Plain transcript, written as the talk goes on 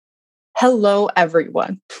Hello,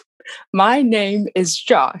 everyone. My name is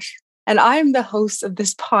Josh, and I am the host of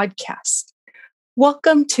this podcast.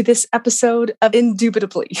 Welcome to this episode of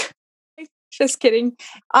Indubitably. Just kidding.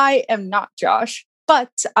 I am not Josh,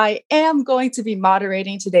 but I am going to be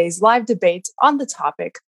moderating today's live debate on the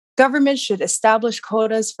topic Government should establish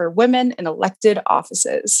quotas for women in elected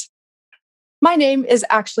offices. My name is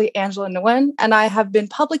actually Angela Nguyen, and I have been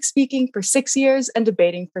public speaking for 6 years and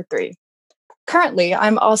debating for 3. Currently,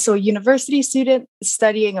 I'm also a university student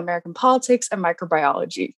studying American politics and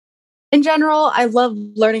microbiology. In general, I love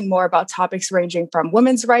learning more about topics ranging from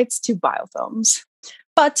women's rights to biofilms.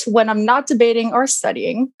 But when I'm not debating or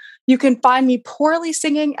studying, you can find me poorly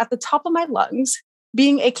singing at the top of my lungs,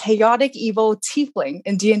 being a chaotic evil tiefling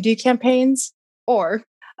in D&D campaigns, or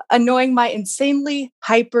annoying my insanely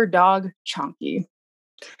hyper dog Chonky.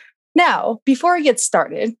 Now, before we get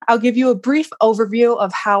started, I'll give you a brief overview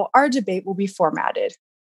of how our debate will be formatted.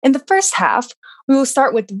 In the first half, we will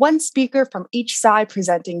start with one speaker from each side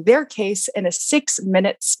presenting their case in a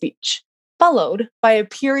 6-minute speech, followed by a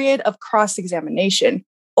period of cross-examination,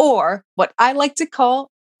 or what I like to call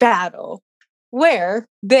battle, where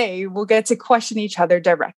they will get to question each other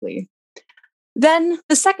directly. Then,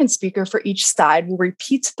 the second speaker for each side will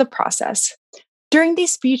repeat the process. During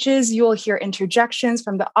these speeches, you will hear interjections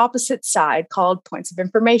from the opposite side called points of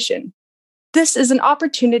information. This is an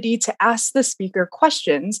opportunity to ask the speaker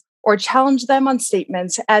questions or challenge them on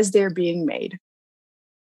statements as they're being made.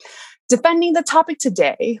 Defending the topic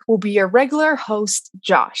today will be your regular host,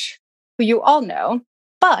 Josh, who you all know,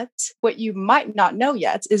 but what you might not know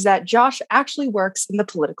yet is that Josh actually works in the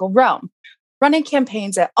political realm, running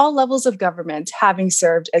campaigns at all levels of government, having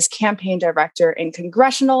served as campaign director in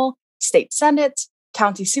congressional, state senate,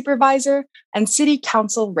 county supervisor, and city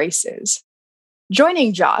council races.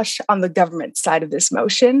 Joining Josh on the government side of this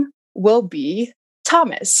motion will be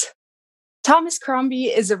Thomas. Thomas Crombie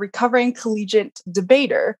is a recovering collegiate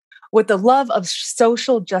debater with a love of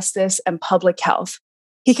social justice and public health.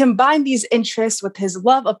 He combined these interests with his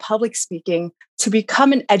love of public speaking to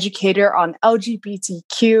become an educator on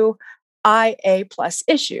LGBTQIA+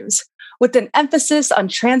 issues, with an emphasis on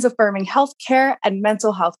trans-affirming healthcare and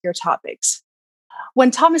mental health care topics.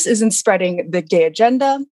 When Thomas isn't spreading the gay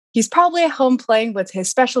agenda, he's probably at home playing with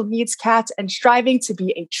his special needs cat and striving to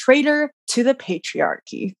be a traitor to the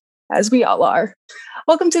patriarchy, as we all are.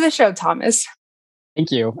 Welcome to the show, Thomas.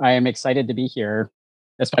 Thank you. I am excited to be here,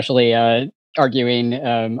 especially arguing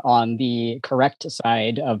on the correct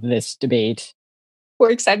side of this debate.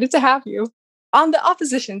 We're excited to have you. On the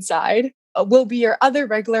opposition side, will be your other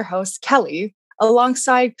regular host, Kelly,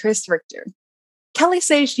 alongside Chris Richter. Kelly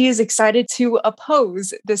says she is excited to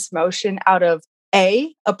oppose this motion out of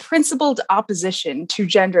A, a principled opposition to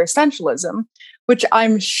gender essentialism, which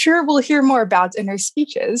I'm sure we'll hear more about in her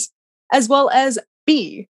speeches, as well as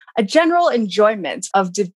B, a general enjoyment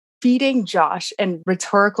of defeating Josh in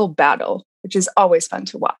rhetorical battle, which is always fun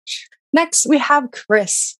to watch. Next, we have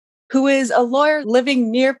Chris, who is a lawyer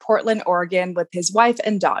living near Portland, Oregon with his wife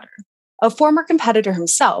and daughter. A former competitor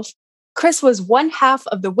himself, Chris was one half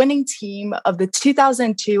of the winning team of the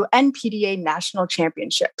 2002 NPDA National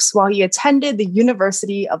Championships while he attended the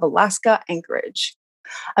University of Alaska Anchorage.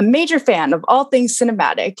 A major fan of all things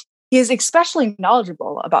cinematic, he is especially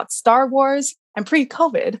knowledgeable about Star Wars and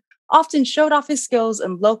pre-COVID, often showed off his skills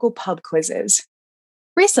in local pub quizzes.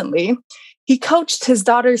 Recently, he coached his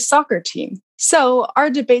daughter's soccer team, so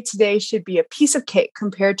our debate today should be a piece of cake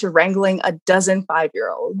compared to wrangling a dozen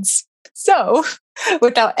 5-year-olds. So,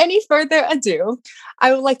 without any further ado,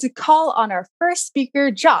 I would like to call on our first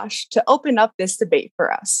speaker, Josh, to open up this debate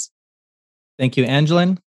for us. Thank you,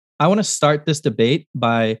 Angeline. I want to start this debate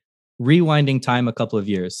by rewinding time a couple of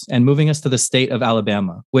years and moving us to the state of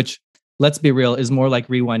Alabama, which, let's be real, is more like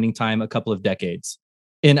rewinding time a couple of decades.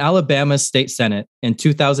 In Alabama's state senate in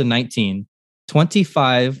 2019,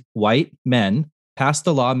 25 white men passed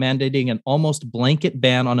a law mandating an almost blanket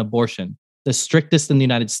ban on abortion, the strictest in the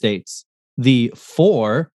United States. The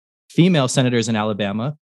 4 female senators in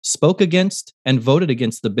Alabama spoke against and voted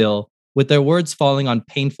against the bill, with their words falling on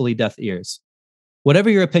painfully deaf ears. Whatever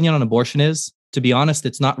your opinion on abortion is, to be honest,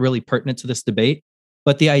 it's not really pertinent to this debate,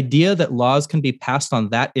 but the idea that laws can be passed on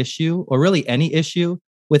that issue, or really any issue,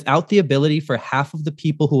 without the ability for half of the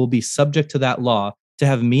people who will be subject to that law to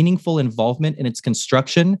have meaningful involvement in its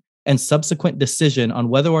construction and subsequent decision on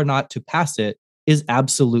whether or not to pass it is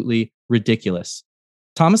absolutely ridiculous.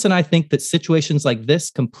 Thomas and I think that situations like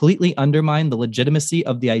this completely undermine the legitimacy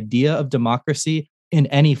of the idea of democracy in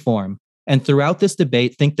any form, and throughout this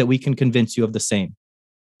debate think that we can convince you of the same.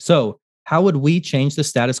 So, how would we change the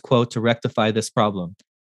status quo to rectify this problem?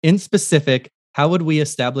 In specific, how would we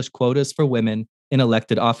establish quotas for women in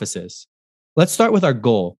elected offices? Let's start with our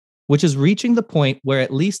goal, which is reaching the point where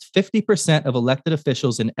at least 50% of elected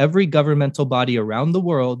officials in every governmental body around the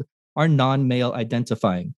world are non-male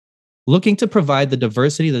identifying, looking to provide the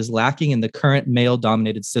diversity that is lacking in the current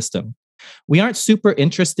male-dominated system. We aren't super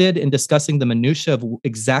interested in discussing the minutiae of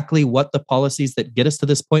exactly what the policies that get us to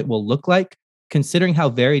this point will look like, considering how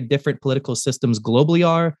very different political systems globally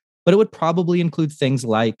are, but it would probably include things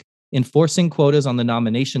like enforcing quotas on the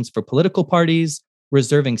nominations for political parties,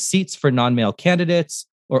 reserving seats for non-male candidates,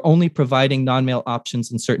 or only providing non-male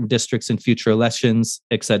options in certain districts in future elections,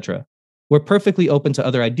 etc. We're perfectly open to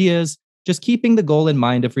other ideas, just keeping the goal in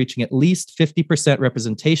mind of reaching at least 50%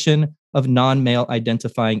 representation of non-male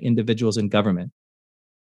identifying individuals in government.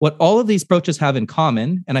 What all of these approaches have in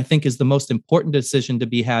common, and I think is the most important decision to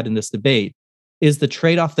be had in this debate, is the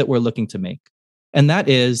trade-off that we're looking to make. And that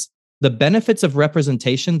is the benefits of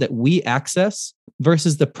representation that we access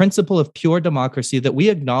versus the principle of pure democracy that we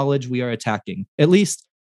acknowledge we are attacking, at least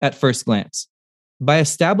at first glance. By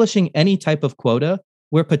establishing any type of quota,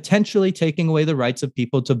 we're potentially taking away the rights of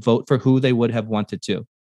people to vote for who they would have wanted to.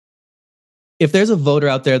 If there's a voter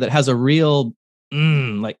out there that has a real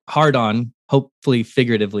hard on, hopefully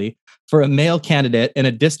figuratively, for a male candidate in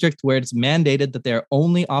a district where it's mandated that they're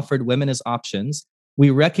only offered women as options, we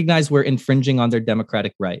recognize we're infringing on their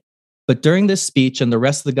democratic right. But during this speech and the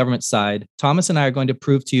rest of the government side, Thomas and I are going to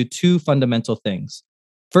prove to you two fundamental things.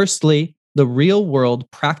 Firstly, the real world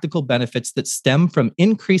practical benefits that stem from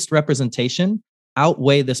increased representation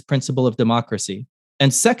outweigh this principle of democracy.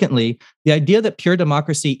 And secondly, the idea that pure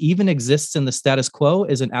democracy even exists in the status quo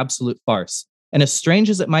is an absolute farce. And as strange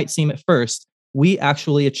as it might seem at first, we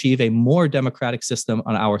actually achieve a more democratic system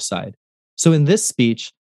on our side. So in this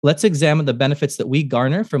speech, let's examine the benefits that we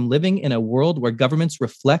garner from living in a world where governments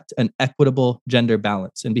reflect an equitable gender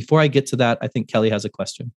balance. And before I get to that, I think Kelly has a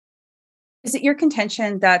question. Is it your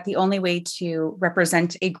contention that the only way to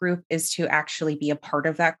represent a group is to actually be a part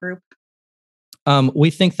of that group? We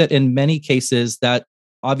think that in many cases that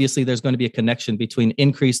obviously there's going to be a connection between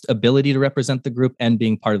increased ability to represent the group and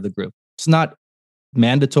being part of the group. It's not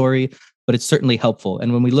mandatory, but it's certainly helpful.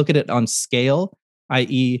 And when we look at it on scale,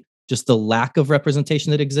 i.e., just the lack of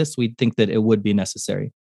representation that exists, we think that it would be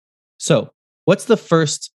necessary. So, what's the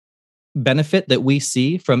first benefit that we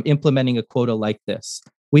see from implementing a quota like this?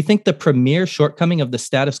 We think the premier shortcoming of the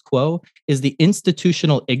status quo is the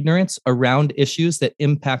institutional ignorance around issues that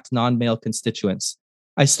impact non-male constituents.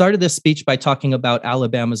 I started this speech by talking about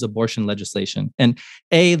Alabama's abortion legislation. And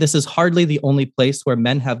this is hardly the only place where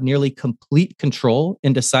men have nearly complete control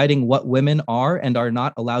in deciding what women are and are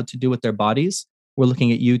not allowed to do with their bodies. We're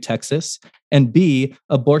looking at you, Texas. And B,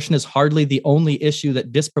 abortion is hardly the only issue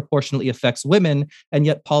that disproportionately affects women, and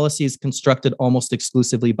yet policy is constructed almost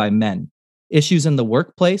exclusively by men. Issues in the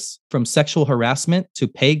workplace, from sexual harassment to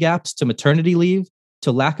pay gaps to maternity leave,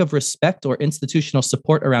 to lack of respect or institutional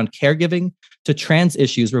support around caregiving, to trans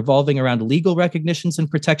issues revolving around legal recognitions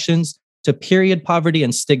and protections, to period poverty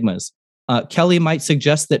and stigmas. Kelly might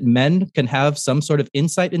suggest that men can have some sort of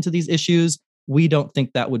insight into these issues. We don't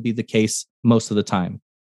think that would be the case most of the time.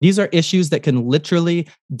 These are issues that can literally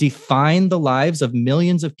define the lives of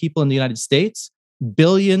millions of people in the United States,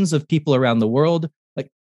 billions of people around the world,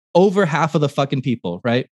 over half of the fucking people,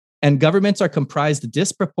 right? And governments are comprised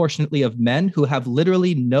disproportionately of men who have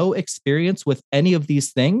literally no experience with any of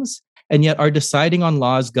these things, and yet are deciding on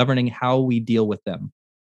laws governing how we deal with them.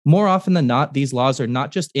 More often than not, these laws are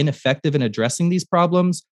not just ineffective in addressing these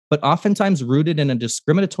problems, but oftentimes rooted in a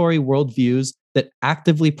discriminatory worldviews that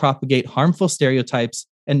actively propagate harmful stereotypes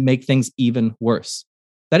and make things even worse.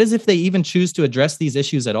 That is if they even choose to address these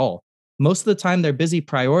issues at all. Most of the time, they're busy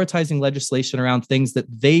prioritizing legislation around things that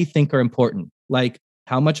they think are important, like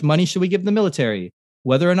how much money should we give the military,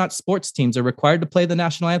 whether or not sports teams are required to play the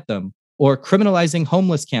national anthem, or criminalizing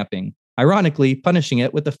homeless camping, ironically punishing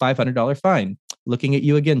it with a $500 fine. Looking at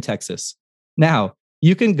you again, Texas. Now,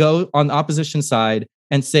 you can go on the opposition side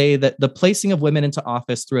and say that the placing of women into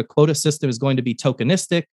office through a quota system is going to be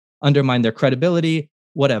tokenistic, undermine their credibility,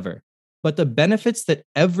 whatever. But the benefits that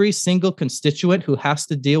every single constituent who has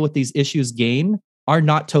to deal with these issues gain are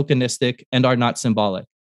not tokenistic and are not symbolic.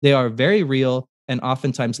 They are very real and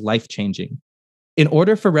oftentimes life-changing. In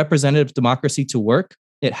order for representative democracy to work,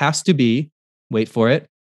 it has to be, wait for it,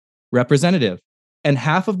 representative. And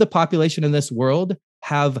half of the population in this world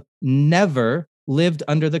have never lived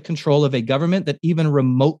under the control of a government that even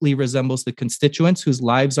remotely resembles the constituents whose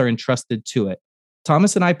lives are entrusted to it.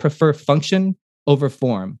 Thomas and I prefer function over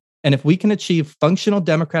form. And if we can achieve functional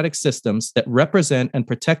democratic systems that represent and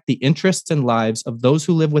protect the interests and lives of those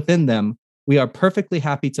who live within them, we are perfectly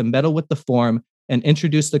happy to meddle with the form and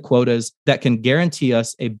introduce the quotas that can guarantee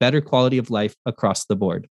us a better quality of life across the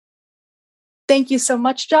board. Thank you so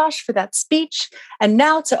much, Josh, for that speech. And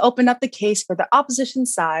now to open up the case for the opposition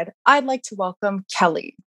side, I'd like to welcome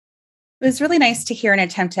Kelly. It was really nice to hear an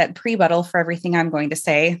attempt at pre-buttal for everything I'm going to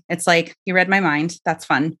say. It's like, you read my mind. That's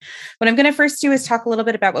fun. What I'm going to first do is talk a little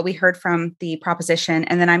bit about what we heard from the proposition,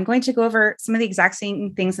 and then I'm going to go over some of the exact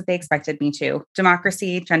same things that they expected me to: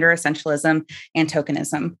 democracy, gender essentialism, and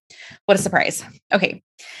tokenism. What a surprise. Okay,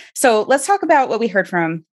 so let's talk about what we heard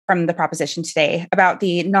from the proposition today about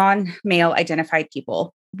the non-male identified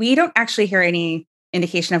people. We don't actually hear any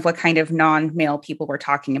indication of what kind of non-male people we're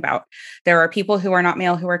talking about. There are people who are not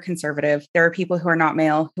male who are conservative. There are people who are not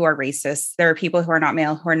male who are racist. There are people who are not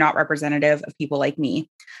male who are not representative of people like me.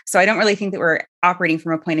 So I don't really think that we're operating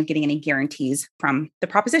from a point of getting any guarantees from the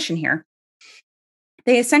proposition here.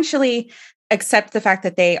 They essentially accept the fact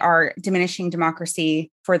that they are diminishing democracy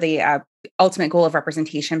for the ultimate goal of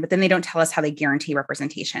representation, but then they don't tell us how they guarantee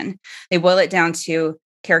representation. They boil it down to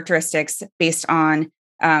characteristics based on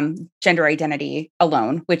gender identity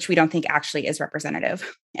alone, which we don't think actually is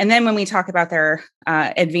representative. And then when we talk about their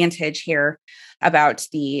advantage here about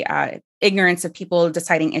the ignorance of people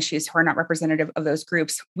deciding issues who are not representative of those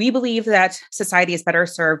groups, we believe that society is better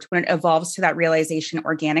served when it evolves to that realization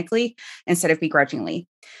organically instead of begrudgingly.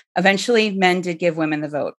 Eventually, men did give women the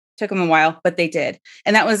vote. Took them a while, but they did.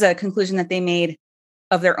 And that was a conclusion that they made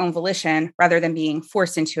of their own volition rather than being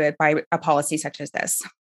forced into it by a policy such as this.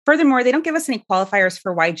 Furthermore, they don't give us any qualifiers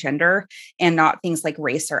for why gender and not things like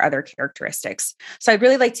race or other characteristics. So I'd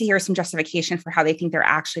really like to hear some justification for how they think they're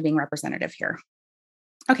actually being representative here.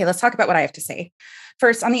 Okay, let's talk about what I have to say.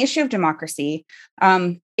 First, on the issue of democracy,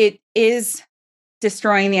 it is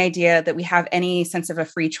destroying the idea that we have any sense of a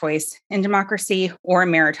free choice in democracy or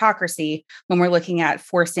meritocracy when we're looking at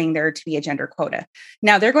forcing there to be a gender quota.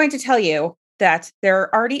 Now, they're going to tell you that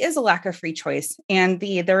there already is a lack of free choice and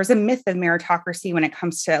there is a myth of meritocracy when it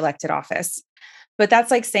comes to elected office. But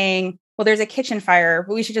that's like saying, well, there's a kitchen fire,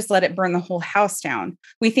 but we should just let it burn the whole house down.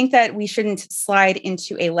 We think that we shouldn't slide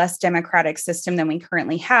into a less democratic system than we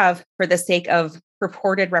currently have for the sake of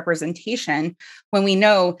purported representation, when we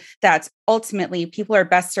know that ultimately people are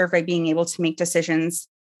best served by being able to make decisions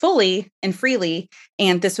fully and freely,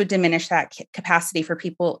 and this would diminish that capacity for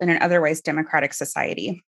people in an otherwise democratic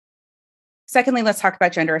society. Secondly, let's talk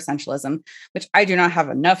about gender essentialism, which I do not have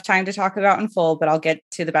enough time to talk about in full, but I'll get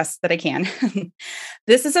to the best that I can.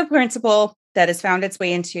 This is a principle that has found its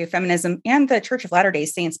way into feminism and the Church of Latter-day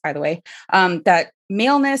Saints, by the way, that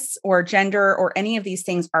maleness or gender or any of these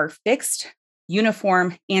things are fixed,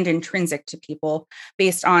 uniform, and intrinsic to people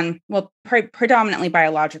based on, well, predominantly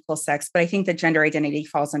biological sex, but I think that gender identity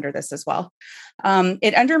falls under this as well.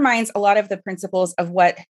 It undermines a lot of the principles of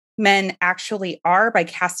what men actually are by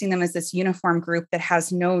casting them as this uniform group that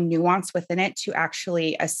has no nuance within it to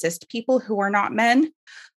actually assist people who are not men.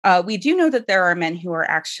 We do know that there are men who are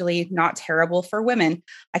actually not terrible for women.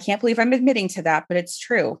 I can't believe I'm admitting to that, but it's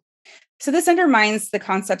true. So this undermines the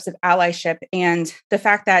concepts of allyship and the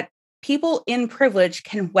fact that people in privilege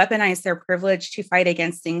can weaponize their privilege to fight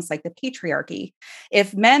against things like the patriarchy.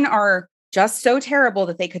 If men are just so terrible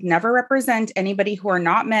that they could never represent anybody who are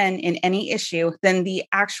not men in any issue, then the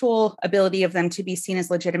actual ability of them to be seen as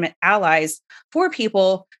legitimate allies for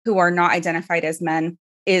people who are not identified as men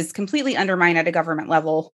is completely undermined at a government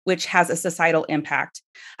level, which has a societal impact.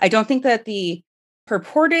 I don't think that the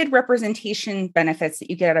purported representation benefits that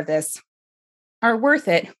you get out of this are worth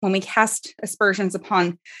it when we cast aspersions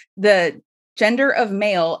upon the gender of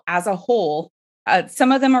male as a whole.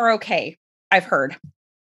 Some of them are okay, I've heard.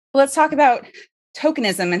 Let's talk about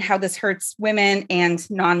tokenism and how this hurts women and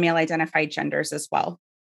non-male identified genders as well.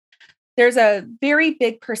 There's a very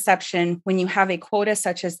big perception when you have a quota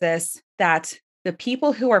such as this that the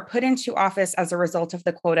people who are put into office as a result of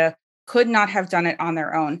the quota could not have done it on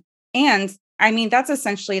their own. And I mean, that's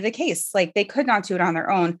essentially the case. Like, they could not do it on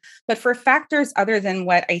their own, but for factors other than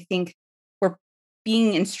what I think we're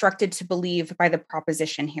being instructed to believe by the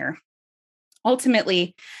proposition here.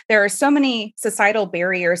 Ultimately, there are so many societal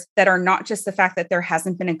barriers that are not just the fact that there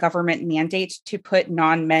hasn't been a government mandate to put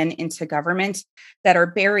non-men into government, that are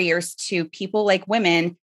barriers to people like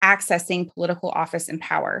women accessing political office and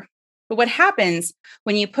power. But what happens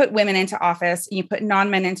when you put women into office and you put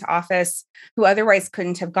non-men into office who otherwise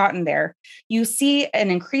couldn't have gotten there, you see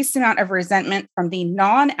an increased amount of resentment from the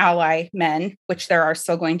non-ally men, which there are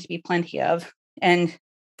still going to be plenty of, and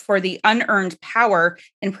for the unearned power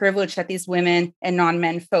and privilege that these women and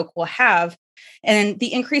non-men folk will have. And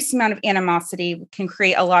the increased amount of animosity can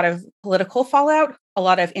create a lot of political fallout, a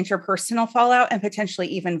lot of interpersonal fallout and potentially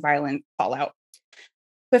even violent fallout.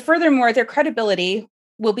 But furthermore, their credibility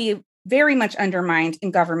will be very much undermined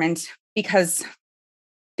in government because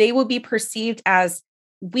they will be perceived as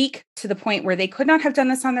weak to the point where they could not have done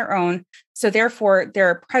this on their own. So therefore,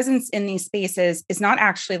 their presence in these spaces is not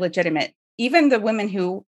actually legitimate. Even the women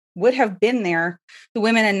who would have been there, the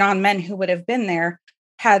women and non-men who would have been there,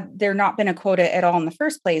 had there not been a quota at all in the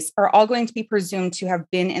first place, are all going to be presumed to have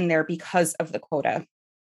been in there because of the quota.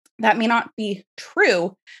 That may not be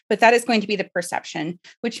true, but that is going to be the perception,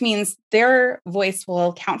 which means their voice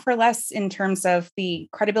will count for less in terms of the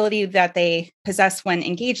credibility that they possess when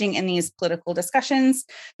engaging in these political discussions,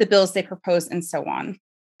 the bills they propose, and so on.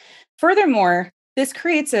 Furthermore, this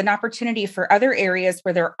creates an opportunity for other areas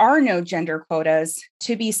where there are no gender quotas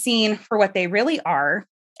to be seen for what they really are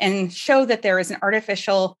and show that there is an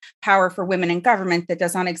artificial power for women in government that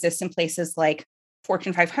does not exist in places like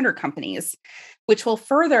Fortune 500 companies, which will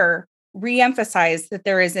further reemphasize that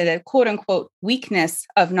there is a quote unquote weakness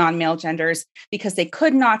of non-male genders because they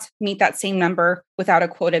could not meet that same number without a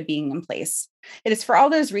quota being in place. It is for all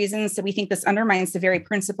those reasons that we think this undermines the very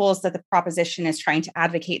principles that the proposition is trying to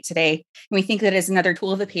advocate today. And we think that it is another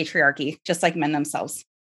tool of the patriarchy, just like men themselves.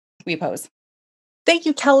 We oppose. Thank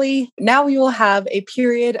you, Kelly. Now we will have a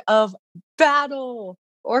period of battle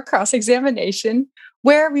or cross-examination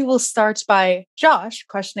where we will start by Josh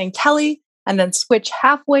questioning Kelly and then switch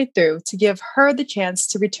halfway through to give her the chance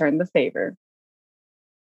to return the favor.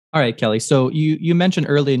 All right, Kelly. So you mentioned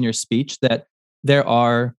early in your speech that there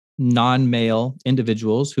are non-male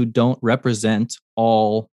individuals who don't represent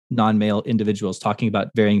all non-male individuals, talking about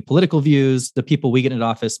varying political views. The people we get into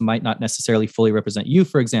office might not necessarily fully represent you,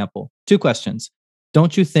 for example. 2 questions.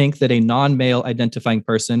 Don't you think that a non-male identifying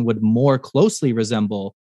person would more closely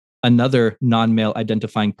resemble another non-male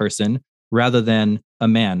identifying person rather than a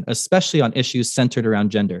man, especially on issues centered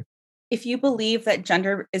around gender? If you believe that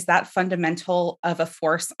gender is that fundamental of a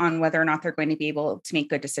force on whether or not they're going to be able to make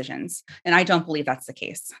good decisions, and I don't believe that's the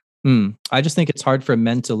case. I just think it's hard for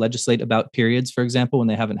men to legislate about periods, for example, when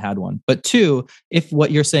they haven't had one. But 2, if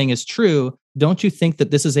what you're saying is true, don't you think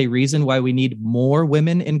that this is a reason why we need more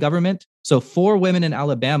women in government? So 4 women in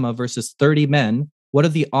Alabama versus 30 men, what are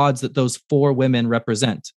the odds that those 4 women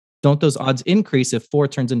represent? Don't those odds increase if 4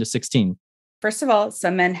 turns into 16? First of all,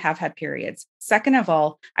 some men have had periods. Second of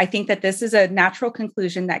all, I think that this is a natural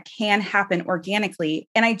conclusion that can happen organically.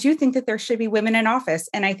 And I do think that there should be women in office.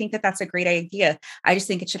 And I think that that's a great idea. I just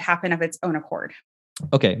think it should happen of its own accord.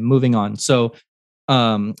 Okay, moving on. So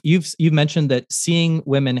you've mentioned that seeing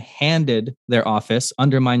women handed their office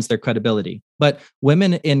undermines their credibility. But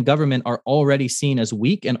women in government are already seen as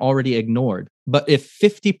weak and already ignored. But if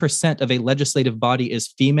 50% of a legislative body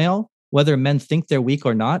is female, whether men think they're weak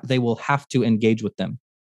or not, they will have to engage with them.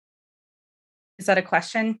 Is that a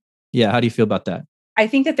question? Yeah. How do you feel about that? I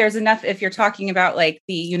think that there's enough, if you're talking about like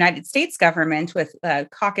the United States government with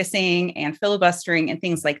caucusing and filibustering and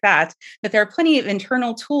things like that, that there are plenty of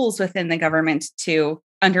internal tools within the government to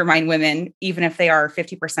undermine women, even if they are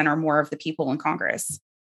 50% or more of the people in Congress.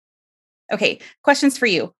 Okay, questions for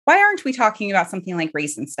you. Why aren't we talking about something like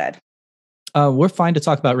race instead? We're fine to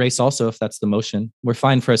talk about race also, if that's the motion. We're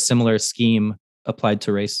fine for a similar scheme applied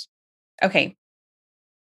to race. Okay.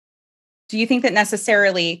 Do you think that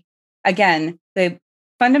necessarily, again, the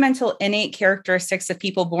fundamental innate characteristics of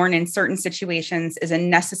people born in certain situations is a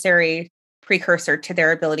necessary precursor to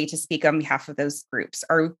their ability to speak on behalf of those groups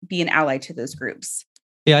or be an ally to those groups?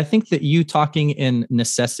 Yeah, I think that you talking in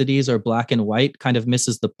necessities or black and white kind of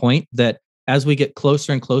misses the point that as we get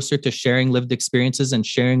closer and closer to sharing lived experiences and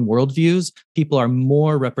sharing worldviews, people are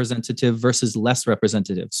more representative versus less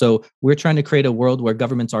representative. So we're trying to create a world where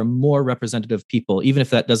governments are more representative people, even if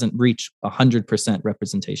that doesn't reach 100%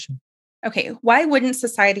 representation. Okay, why wouldn't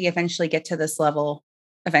society eventually get to this level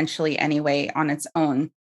eventually anyway on its own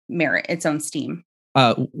merit, its own steam?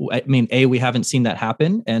 I mean, we haven't seen that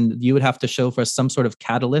happen, and you would have to show for us some sort of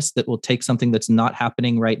catalyst that will take something that's not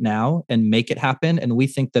happening right now and make it happen. And we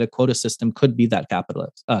think that a quota system could be that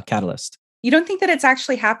catalyst. You don't think that it's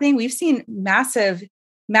actually happening? We've seen massive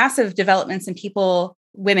developments in people,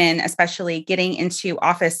 women especially, getting into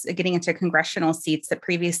office, getting into congressional seats that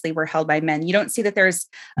previously were held by men. You don't see that there's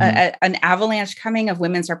an avalanche coming of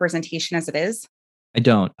women's representation as it is? I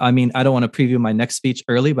don't. I mean, I don't want to preview my next speech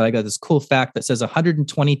early, but I got this cool fact that says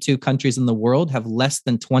 122 countries in the world have less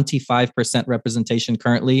than 25% representation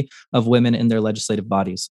currently of women in their legislative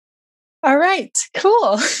bodies. All right,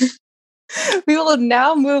 cool. We will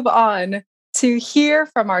now move on to hear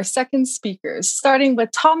from our second speakers, starting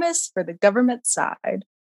with Thomas for the government side.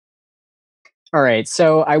 All right,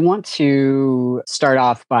 so I want to start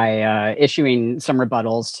off by issuing some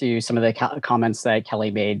rebuttals to some of the comments that Kelly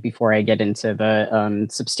made before I get into the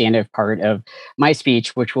substantive part of my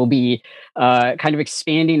speech, which will be kind of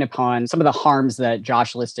expanding upon some of the harms that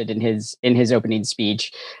Josh listed in his opening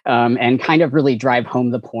speech, and kind of really drive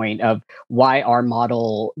home the point of why our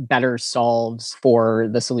model better solves for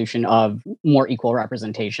the solution of more equal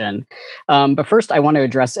representation. But first, I want to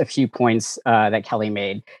address a few points that Kelly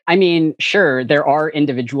made. I mean, sure, there are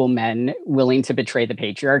individual men willing to betray the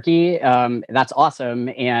patriarchy. That's awesome,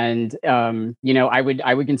 and I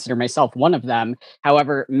would consider myself one of them.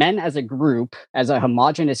 However, men as a group, as a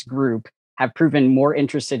homogenous group, have proven more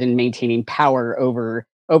interested in maintaining power over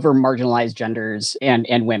marginalized genders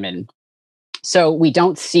and women. So we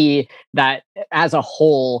don't see that as a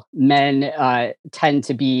whole, men tend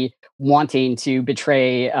to be wanting to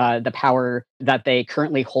betray the power that they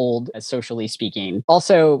currently hold, socially speaking.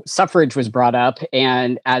 Also, suffrage was brought up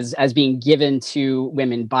and as being given to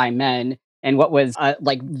women by men, and what was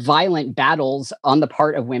like violent battles on the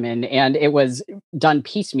part of women, and it was done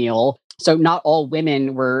piecemeal. So not all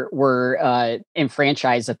women were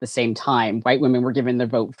enfranchised at the same time. White women were given the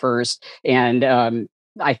vote first, and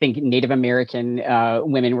I think Native American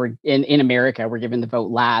women were in America were given the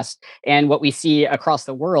vote last. And what we see across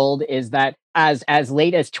the world is that as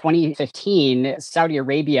late as 2015, Saudi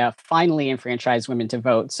Arabia finally enfranchised women to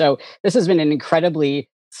vote. So this has been an incredibly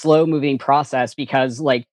slow moving process because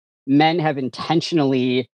like men have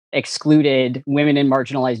intentionally excluded women and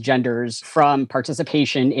marginalized genders from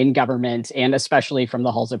participation in government and especially from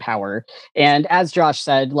the halls of power. And as Josh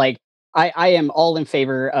said, like I am all in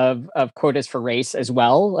favor of quotas for race as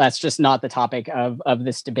well. That's just not the topic of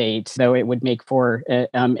this debate, though it would make for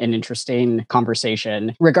an interesting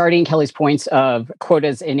conversation. Regarding Kelly's points of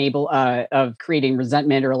quotas enable of creating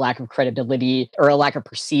resentment or a lack of credibility or a lack of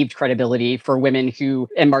perceived credibility for women who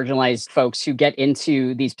and marginalized folks who get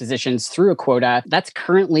into these positions through a quota, that's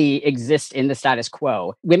currently exists in the status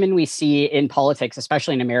quo. Women we see in politics,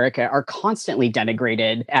 especially in America, are constantly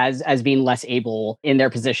denigrated as being less able in their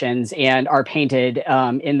positions and are painted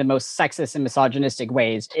in the most sexist and misogynistic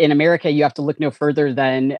ways. In America, you have to look no further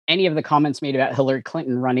than any of the comments made about Hillary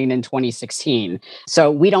Clinton running in 2016. So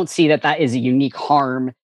we don't see that is a unique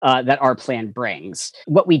harm that our plan brings.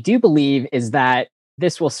 What we do believe is that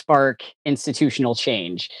this will spark institutional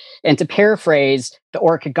change. And to paraphrase the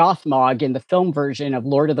Orca Gothmog in the film version of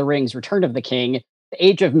Lord of the Rings, Return of the King, the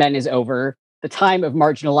age of men is over. The time of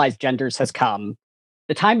marginalized genders has come.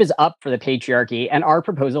 The time is up for the patriarchy, and our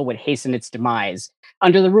proposal would hasten its demise.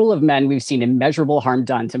 Under the rule of men, we've seen immeasurable harm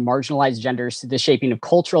done to marginalized genders through the shaping of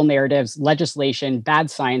cultural narratives, legislation,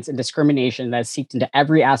 bad science, and discrimination that has seeped into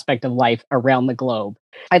every aspect of life around the globe.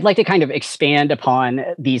 I'd like to kind of expand upon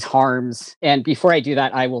these harms. And before I do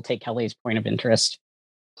that, I will take Kelly's point of interest.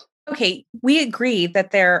 Okay, we agree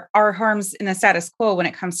that there are harms in the status quo when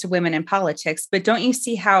it comes to women in politics, but don't you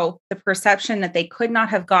see how the perception that they could not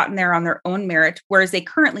have gotten there on their own merit, whereas they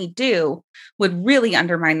currently do, would really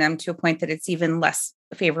undermine them to a point that it's even less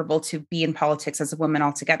favorable to be in politics as a woman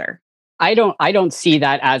altogether? I don't see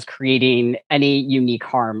that as creating any unique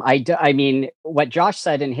harm. I mean, what Josh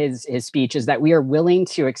said in his speech is that we are willing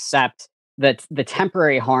to accept that the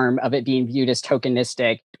temporary harm of it being viewed as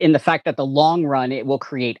tokenistic in the fact that the long run, it will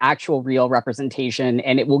create actual real representation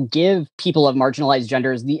and it will give people of marginalized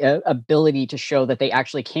genders the ability to show that they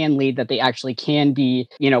actually can lead, that they actually can be,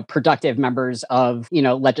 productive members of,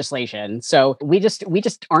 legislation. So we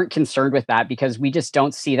just aren't concerned with that because we just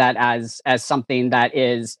don't see that as something that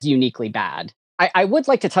is uniquely bad. I would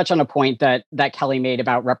like to touch on a point that Kelly made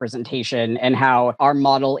about representation and how our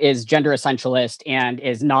model is gender essentialist and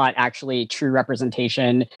is not actually true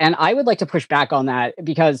representation. And I would like to push back on that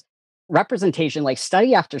because representation, like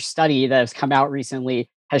study after study that has come out recently,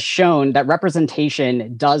 has shown that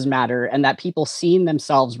representation does matter and that people seeing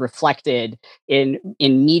themselves reflected in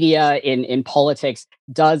media, in politics,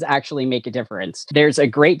 does actually make a difference. There's a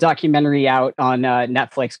great documentary out on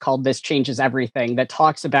Netflix called This Changes Everything that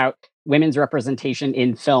talks about women's representation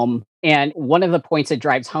in film. And one of the points it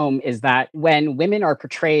drives home is that when women are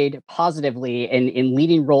portrayed positively in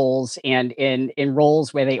leading roles and in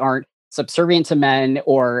roles where they aren't subservient to men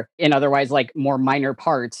or in otherwise like more minor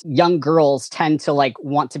parts, young girls tend to like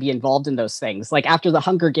want to be involved in those things. Like after the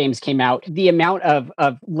Hunger Games came out, the amount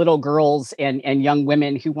of little girls and young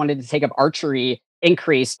women who wanted to take up archery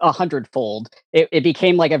increased 100-fold. It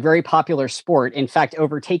became like a very popular sport, in fact,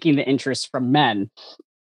 overtaking the interest from men.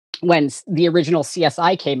 the original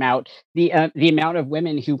CSI came out, the amount of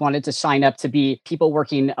women who wanted to sign up to be people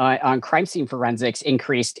working on crime scene forensics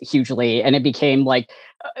increased hugely, and it became like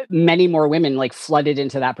many more women like flooded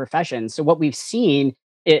into that profession. So what we've seen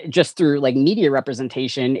just through like media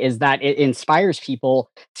representation is that it inspires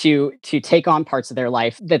people to take on parts of their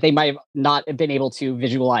life that they might have not have been able to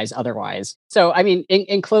visualize otherwise. So I mean,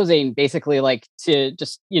 in closing, basically, like, to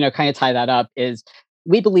just kind of tie that up, is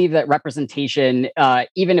we believe that representation,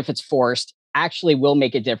 even if it's forced, actually will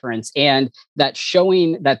make a difference, and that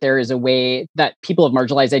showing that there is a way that people of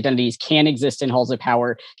marginalized identities can exist in halls of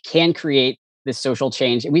power can create this social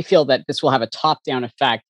change. And we feel that this will have a top-down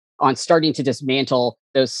effect on starting to dismantle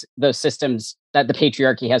those systems that the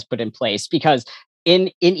patriarchy has put in place. Because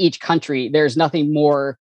in each country, there's nothing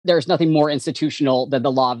more institutional than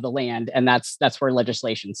the law of the land, and that's where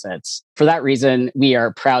legislation sits. For that reason, we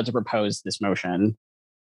are proud to propose this motion.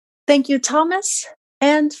 Thank you, Thomas.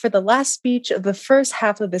 And for the last speech of the first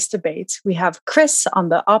half of this debate, we have Chris on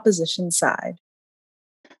the opposition side.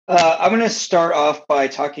 I'm going to start off by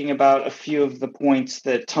talking about a few of the points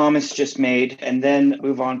that Thomas just made, and then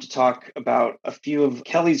move on to talk about a few of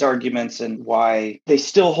Kelly's arguments and why they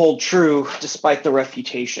still hold true despite the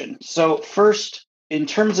refutation. So first, in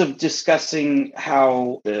terms of discussing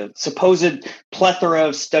how the supposed plethora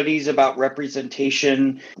of studies about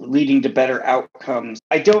representation leading to better outcomes,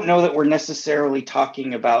 I don't know that we're necessarily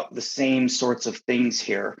talking about the same sorts of things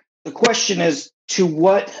here. The question is, to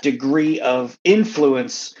what degree of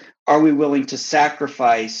influence are we willing to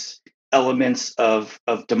sacrifice elements of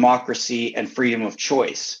democracy and freedom of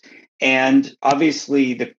choice? And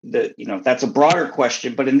obviously, that's a broader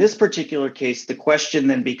question. But in this particular case, the question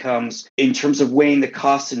then becomes, in terms of weighing the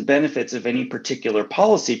costs and benefits of any particular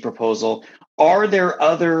policy proposal, are there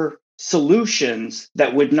other solutions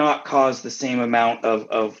that would not cause the same amount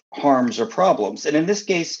of harms or problems? And in this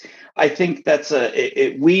case, I think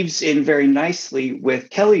it weaves in very nicely with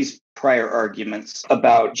Kelly's prior arguments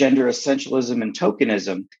about gender essentialism and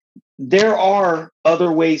tokenism. There are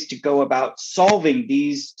other ways to go about solving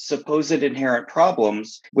these supposed inherent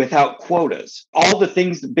problems without quotas. All the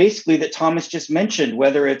things basically that Thomas just mentioned,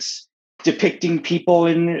 whether it's depicting people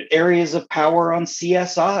in areas of power on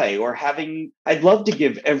CSI, or I'd love to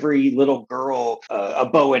give every little girl a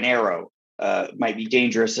bow and arrow. Might be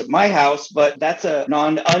dangerous at my house, but that's a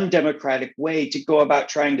undemocratic way to go about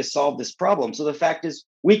trying to solve this problem. So the fact is,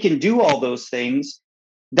 we can do all those things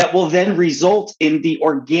that will then result in the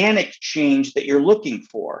organic change that you're looking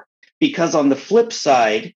for. Because on the flip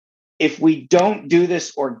side, if we don't do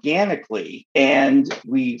this organically and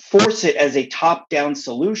we force it as a top-down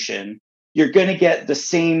solution, you're going to get the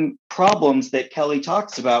same problems that Kelly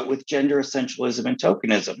talks about with gender essentialism and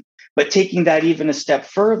tokenism. But taking that even a step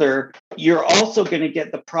further, you're also going to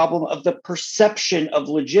get the problem of the perception of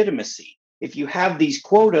legitimacy. If you have these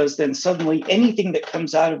quotas, then suddenly anything that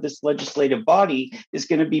comes out of this legislative body is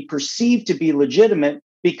going to be perceived to be legitimate,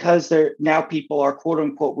 because now people are quote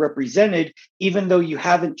unquote represented, even though you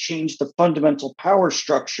haven't changed the fundamental power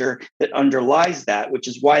structure that underlies that, which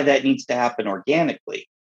is why that needs to happen organically.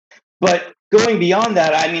 But going beyond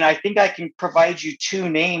that, I mean, I think I can provide you two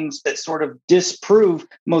names that sort of disprove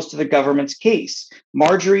most of the government's case: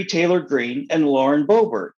 Marjorie Taylor Greene and Lauren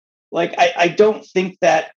Boebert. Like, I don't think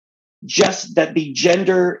that just that the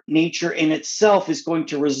gender nature in itself is going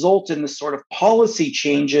to result in the sort of policy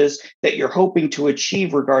changes that you're hoping to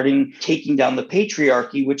achieve regarding taking down the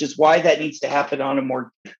patriarchy, which is why that needs to happen on a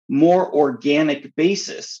more organic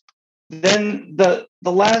basis. Then the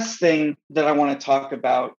last thing that I want to talk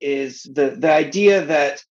about is the idea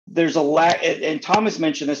that there's a lack, and Thomas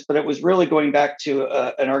mentioned this, but it was really going back to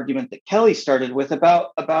an argument that Kelly started with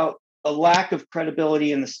about a lack of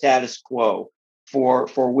credibility in the status quo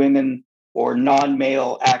for women or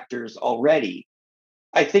non-male actors already.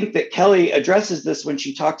 I think that Kelly addresses this when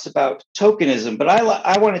she talks about tokenism, but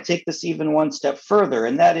I want to take this even one step further,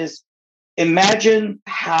 and that is, imagine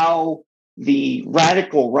how the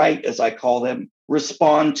radical right, as I call them,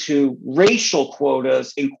 respond to racial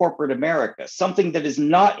quotas in corporate America, something that is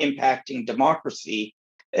not impacting democracy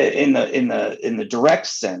in the direct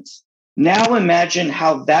sense. Now imagine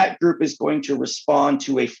how that group is going to respond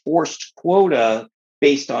to a forced quota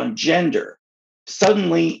based on gender.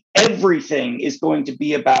 Suddenly, everything is going to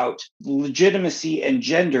be about legitimacy and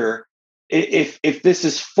gender if this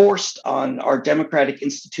is forced on our democratic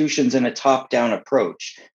institutions in a top-down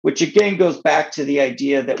approach, which again goes back to the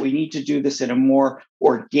idea that we need to do this in a more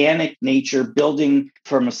organic nature, building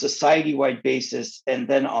from a society-wide basis and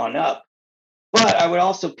then on up. But I would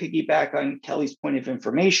also piggyback on Kelly's point of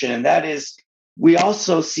information, and that is, we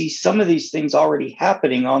also see some of these things already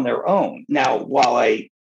happening on their own. Now, while I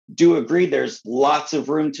do agree there's lots of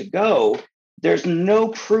room to go, there's no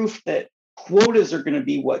proof that quotas are going to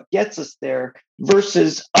be what gets us there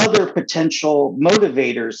versus other potential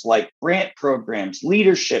motivators like grant programs,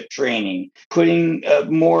 leadership training, putting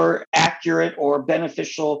more accurate or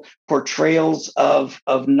beneficial portrayals of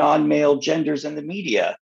non-male genders in the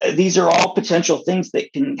media. These are all potential things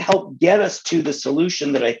that can help get us to the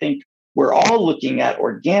solution that I think we're all looking at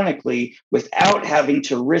organically without having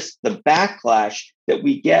to risk the backlash that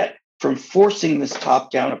we get from forcing this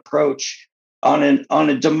top-down approach on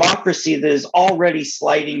a democracy that is already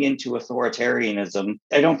sliding into authoritarianism.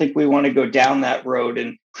 I don't think we want to go down that road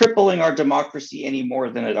and crippling our democracy any more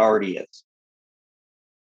than it already is.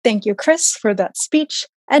 Thank you, Chris, for that speech.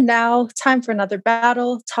 And now, time for another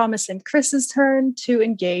battle. Thomas and Chris's turn to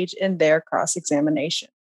engage in their cross-examination.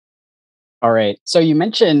 All right. So you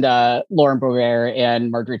mentioned Lauren Boebert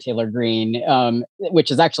and Marjorie Taylor Greene,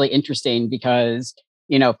 which is actually interesting because,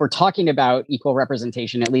 if we're talking about equal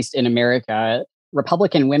representation, at least in America,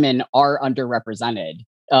 Republican women are underrepresented.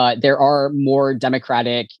 There are more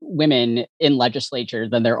Democratic women in legislature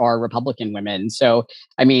than there are Republican women. So,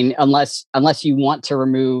 I mean, unless you want to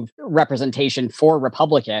remove representation for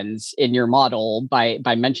Republicans in your model by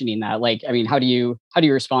mentioning that, how do you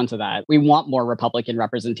respond to that? We want more Republican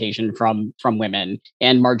representation from women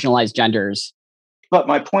and marginalized genders. But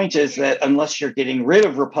my point is that unless you're getting rid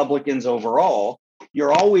of Republicans overall,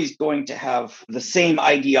 you're always going to have the same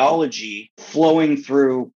ideology flowing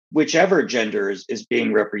through whichever gender is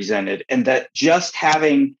being represented, and that just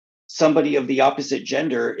having somebody of the opposite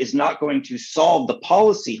gender is not going to solve the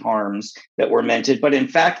policy harms that were mentioned, but in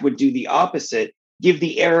fact would do the opposite, give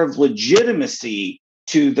the air of legitimacy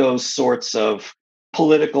to those sorts of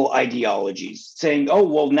political ideologies, saying, oh,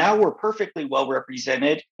 well, now we're perfectly well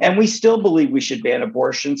represented and we still believe we should ban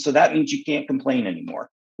abortion, so that means you can't complain anymore.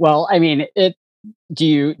 Well, I mean,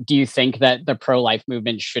 do you think that the pro-life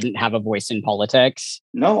movement shouldn't have a voice in politics?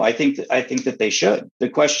 No, I think that they should. The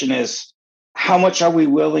question is, how much are we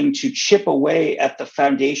willing to chip away at the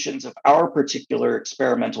foundations of our particular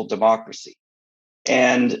experimental democracy?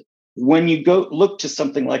 And when you go look to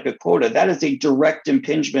something like a quota, that is a direct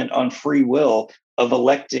impingement on free will of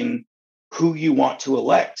electing who you want to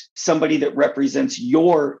elect, somebody that represents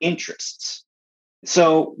your interests.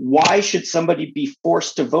 So why should somebody be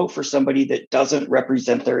forced to vote for somebody that doesn't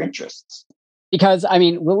represent their interests? Because, I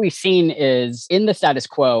mean, what we've seen is in the status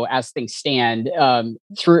quo as things stand,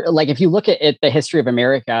 if you look at the history of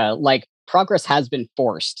America, progress has been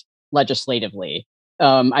forced legislatively.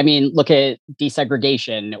 Look at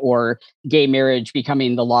desegregation or gay marriage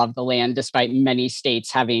becoming the law of the land, despite many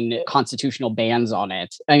states having constitutional bans on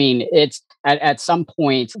it. I mean, it's at some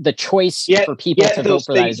point, the choice for people to vote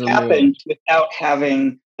for that is removed. Without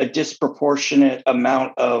having a disproportionate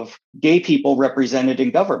amount of gay people represented in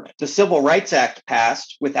government. The Civil Rights Act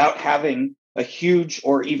passed without having a huge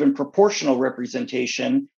or even proportional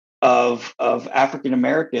representation of African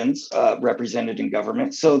Americans represented in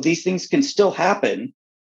government. So these things can still happen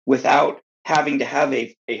without having to have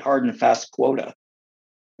a hard and fast quota.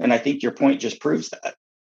 And I think your point just proves that.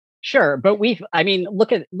 Sure, but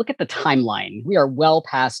look at the timeline. We are well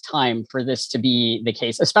past time for this to be the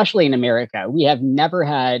case, especially in America. We have never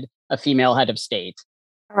had a female head of state.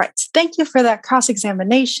 All right. Thank you for that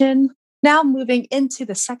cross-examination. Now moving into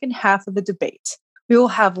the second half of the debate. We will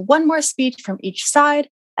have one more speech from each side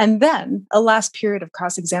and then a last period of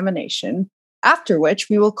cross-examination, after which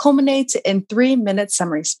we will culminate in 3-minute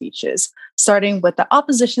summary speeches, starting with the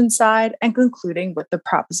opposition side and concluding with the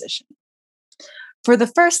proposition. For the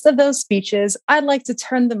first of those speeches, I'd like to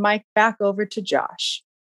turn the mic back over to Josh.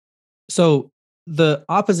 So the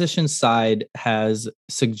opposition side has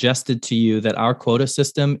suggested to you that our quota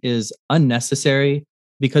system is unnecessary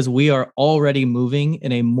because we are already moving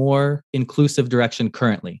in a more inclusive direction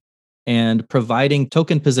currently, and providing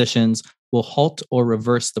token positions will halt or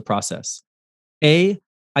reverse the process. I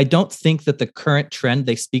don't think that the current trend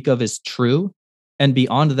they speak of is true. And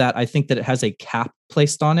beyond that, I think that it has a cap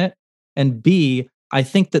placed on it. And B, I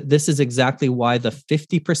think that this is exactly why the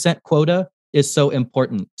 50% quota is so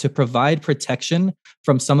important, to provide protection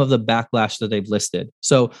from some of the backlash that they've listed.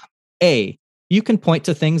 So you can point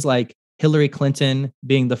to things like Hillary Clinton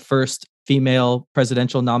being the first female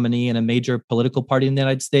presidential nominee in a major political party in the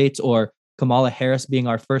United States, or Kamala Harris being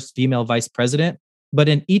our first female vice president. But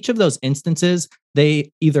in each of those instances,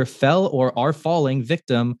 they either fell or are falling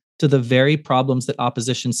victim to the very problems that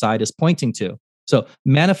opposition side is pointing to. So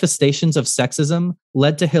manifestations of sexism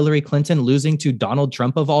led to Hillary Clinton losing to Donald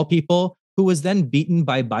Trump, of all people, who was then beaten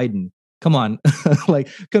by Biden. Come on,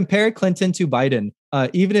 compare Clinton to Biden.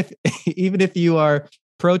 Even if you are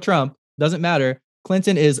pro-Trump, doesn't matter.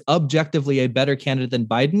 Clinton is objectively a better candidate than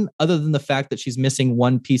Biden, other than the fact that she's missing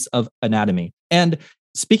one piece of anatomy. And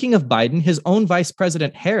speaking of Biden, his own Vice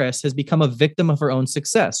President Harris has become a victim of her own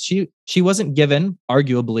success. She wasn't given,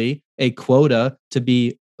 arguably, a quota to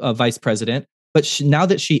be a vice president, but now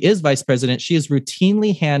that she is vice president, she is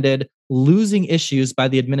routinely handed losing issues by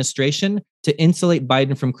the administration to insulate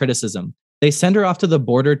Biden from criticism. They send her off to the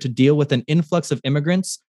border to deal with an influx of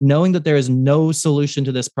immigrants, knowing that there is no solution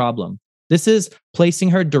to this problem. This is placing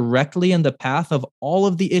her directly in the path of all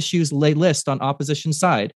of the issues they list on opposition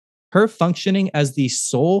side. Her functioning as the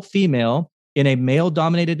sole female in a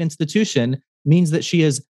male-dominated institution means that she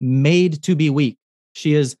is made to be weak.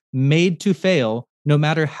 She is made to fail, no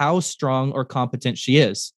matter how strong or competent she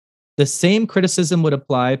is. The same criticism would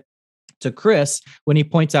apply to Chris when he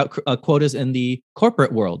points out quotas in the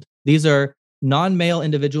corporate world. These are non-male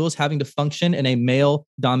individuals having to function in a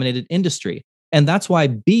male-dominated industry. And that's why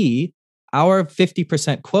B, our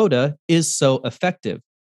 50% quota, is so effective.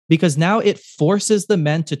 Because now it forces the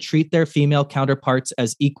men to treat their female counterparts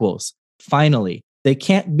as equals. Finally, they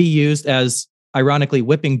can't be used as, ironically,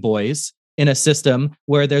 whipping boys in a system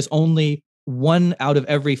where there's only 1 out of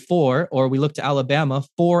every 4, or we look to Alabama,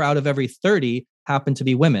 4 out of every 30 happen to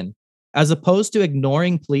be women. As opposed to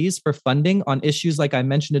ignoring pleas for funding on issues like I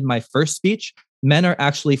mentioned in my first speech, men are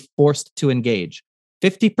actually forced to engage.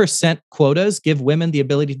 50% quotas give women the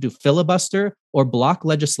ability to filibuster or block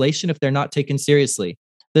legislation if they're not taken seriously.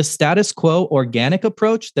 The status quo organic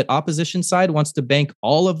approach that opposition side wants to bank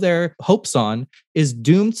all of their hopes on is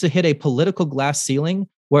doomed to hit a political glass ceiling,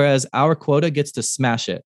 whereas our quota gets to smash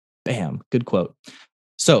it. Bam, good quote.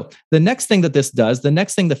 So the next thing that this does, the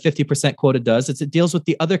next thing the 50% quota does, is it deals with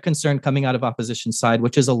the other concern coming out of opposition side,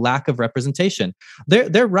 which is a lack of representation.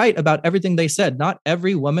 They're right about everything they said. Not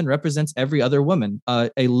every woman represents every other woman.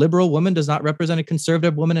 A liberal woman does not represent a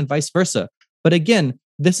conservative woman and vice versa. But again,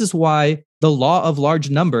 this is why the law of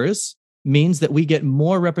large numbers means that we get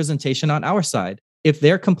more representation on our side. If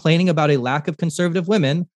they're complaining about a lack of conservative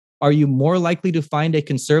women, are you more likely to find a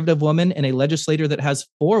conservative woman in a legislator that has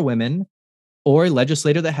 4 women or a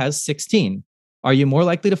legislator that has 16? Are you more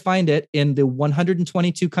likely to find it in the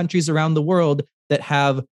 122 countries around the world that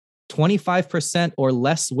have 25% or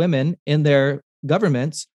less women in their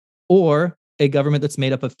governments, or a government that's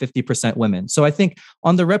made up of 50% women? So I think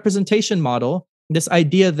on the representation model, this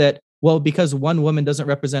idea that, well, because one woman doesn't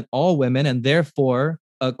represent all women and therefore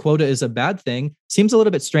a quota is a bad thing, seems a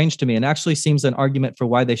little bit strange to me, and actually seems an argument for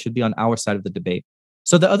why they should be on our side of the debate.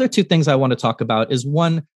 So the other 2 things I want to talk about is,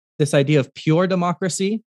 one, this idea of pure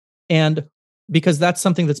democracy, and because that's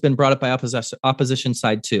something that's been brought up by opposition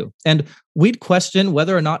side too. And we'd question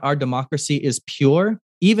whether or not our democracy is pure,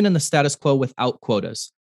 even in the status quo without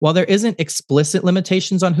quotas. While there isn't explicit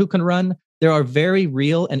limitations on who can run, there are very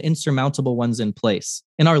real and insurmountable ones in place.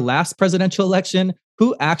 In our last presidential election,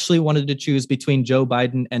 who actually wanted to choose between Joe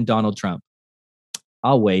Biden and Donald Trump?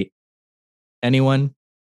 I'll wait. Anyone?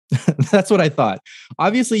 That's what I thought.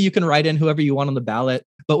 Obviously, you can write in whoever you want on the ballot,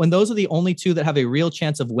 but when those are the only 2 that have a real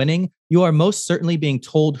chance of winning, you are most certainly being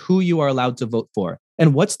told who you are allowed to vote for.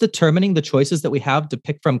 And what's determining the choices that we have to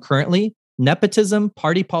pick from currently? Nepotism,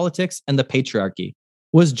 party politics, and the patriarchy.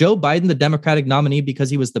 Was Joe Biden the Democratic nominee because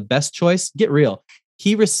he was the best choice? Get real.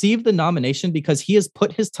 He received the nomination because he has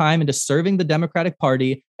put his time into serving the Democratic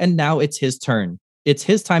Party, and now it's his turn. It's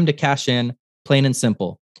his time to cash in, plain and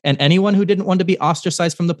simple. And anyone who didn't want to be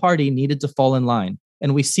ostracized from the party needed to fall in line.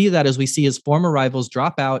 And we see that as we see his former rivals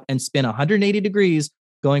drop out and spin 180 degrees,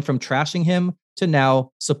 going from trashing him to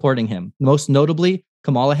now supporting him. Most notably,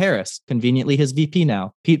 Kamala Harris, conveniently his VP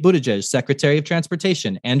now, Pete Buttigieg, Secretary of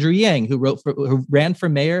Transportation, Andrew Yang, who ran for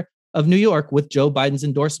mayor of New York with Joe Biden's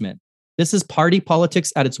endorsement. This is party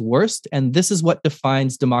politics at its worst, and this is what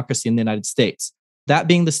defines democracy in the United States. That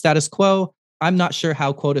being the status quo, I'm not sure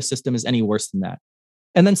how quota system is any worse than that.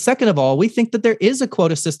 And then second of all, we think that there is a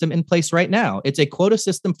quota system in place right now. It's a quota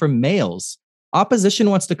system for males. Opposition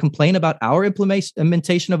wants to complain about our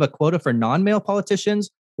implementation of a quota for non-male politicians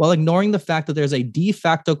while ignoring the fact that there's a de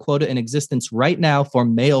facto quota in existence right now for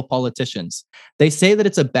male politicians. They say that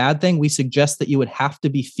it's a bad thing. We suggest that you would have to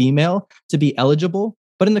be female to be eligible.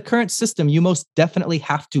 But in the current system, you most definitely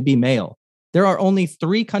have to be male. There are only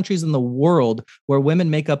 3 countries in the world where women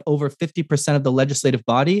make up over 50% of the legislative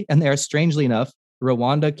body, and they are, strangely enough,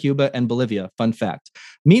 Rwanda, Cuba, and Bolivia. Fun fact.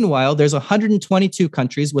 Meanwhile, there's 122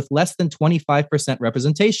 countries with less than 25%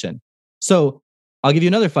 representation. So I'll give you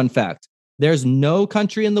another fun fact. There's no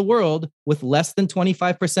country in the world with less than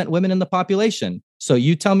 25% women in the population. So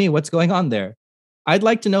you tell me what's going on there. I'd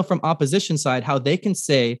like to know from opposition side how they can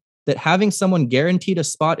say that having someone guaranteed a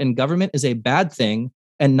spot in government is a bad thing,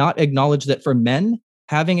 and not acknowledge that for men,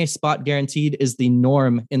 having a spot guaranteed is the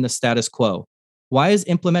norm in the status quo? Why is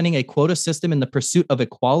implementing a quota system in the pursuit of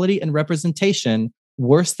equality and representation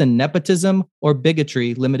worse than nepotism or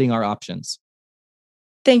bigotry limiting our options?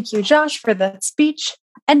 Thank you, Josh, for that speech.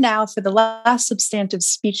 And now for the last substantive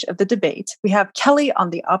speech of the debate, we have Kelly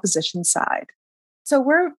on the opposition side. So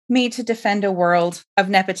we're made to defend a world of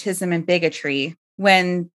nepotism and bigotry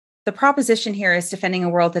when the proposition here is defending a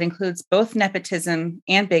world that includes both nepotism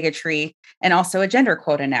and bigotry and also a gender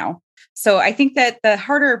quota now. So I think that the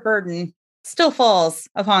harder burden still falls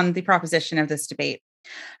upon the proposition of this debate.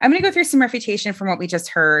 I'm going to go through some refutation from what we just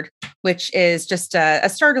heard, which is just a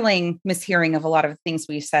startling mishearing of a lot of things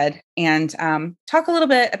we've said, and talk a little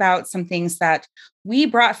bit about some things that we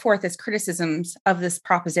brought forth as criticisms of this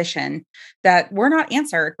proposition that were not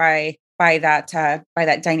answered by that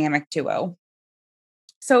dynamic duo.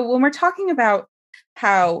 So when we're talking about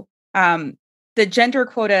how the gender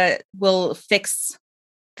quota will fix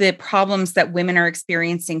the problems that women are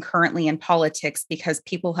experiencing currently in politics, because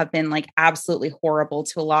people have been like absolutely horrible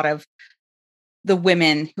to a lot of the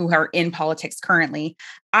women who are in politics currently,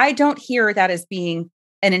 I don't hear that as being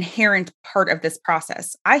an inherent part of this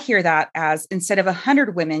process. I hear that as instead of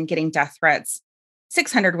 100 women getting death threats,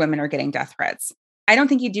 600 women are getting death threats. I don't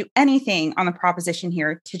think you do anything on the proposition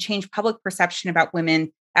here to change public perception about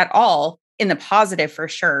women at all, in the positive for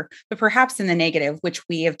sure, but perhaps in the negative, which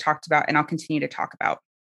we have talked about and I'll continue to talk about.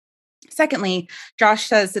 Secondly, Josh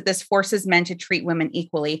says that this forces men to treat women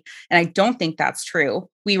equally, and I don't think that's true.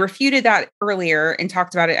 We refuted that earlier and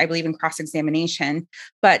talked about it, I believe, in cross-examination.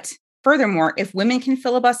 But furthermore, if women can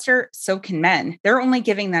filibuster, so can men. They're only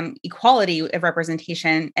giving them equality of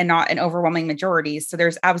representation and not an overwhelming majority. So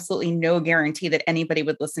there's absolutely no guarantee that anybody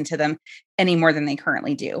would listen to them any more than they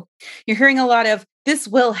currently do. You're hearing a lot of, this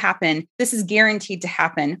will happen. This is guaranteed to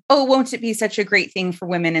happen. Oh, won't it be such a great thing for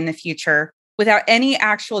women in the future? Without any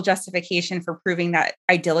actual justification for proving that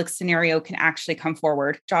idyllic scenario can actually come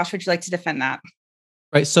forward. Josh, would you like to defend that?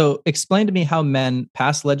 Right. So explain to me how men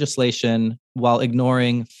pass legislation while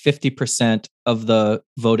ignoring 50% of the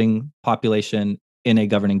voting population in a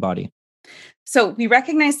governing body. So we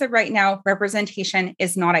recognize that right now representation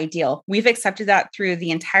is not ideal. We've accepted that through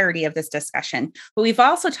the entirety of this discussion, but we've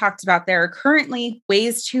also talked about there are currently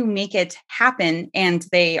ways to make it happen, and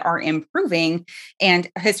they are improving, and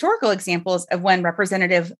historical examples of when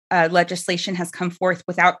representative legislation has come forth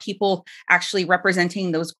without people actually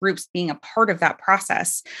representing those groups being a part of that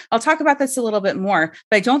process. I'll talk about this a little bit more,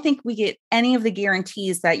 but I don't think we get any of the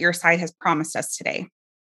guarantees that your side has promised us today.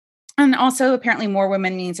 And also, apparently, more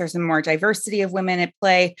women means there's a more diversity of women at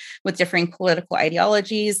play with differing political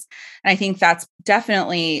ideologies. And I think that's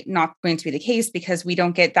definitely not going to be the case, because we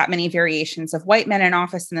don't get that many variations of white men in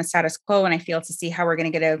office in the status quo. And I fail to see how we're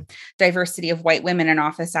going to get a diversity of white women in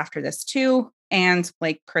office after this, too. And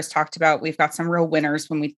like Chris talked about, we've got some real winners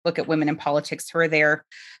when we look at women in politics who are there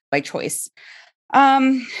by choice.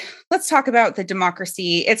 Let's talk about the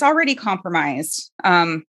democracy. It's already compromised.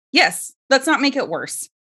 Yes, let's not make it worse.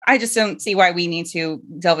 I just don't see why we need to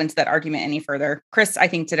delve into that argument any further. Chris, I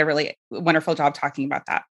think, did a really wonderful job talking about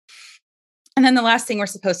that. And then the last thing we're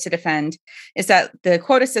supposed to defend is that the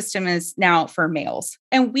quota system is now for males.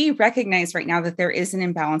 And we recognize right now that there is an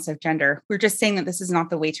imbalance of gender. We're just saying that this is not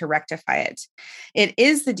the way to rectify it. It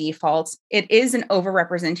is the default. It is an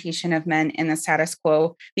overrepresentation of men in the status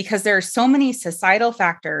quo, because there are so many societal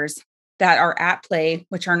factors that are at play,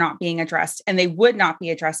 which are not being addressed, and they would not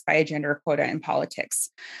be addressed by a gender quota in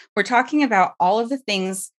politics. We're talking about all of the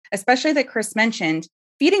things, especially that Chris mentioned,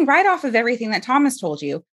 feeding right off of everything that Thomas told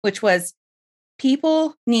you, which was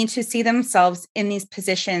people need to see themselves in these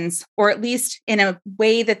positions, or at least in a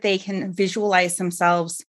way that they can visualize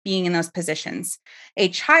themselves being in those positions. A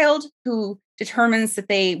child who determines that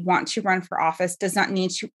they want to run for office does not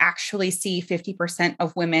need to actually see 50%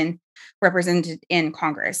 of women represented in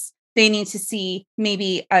Congress. They need to see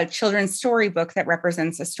maybe a children's storybook that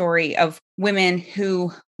represents a story of women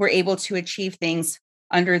who were able to achieve things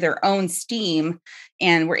under their own steam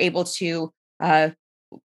and were able to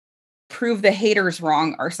prove the haters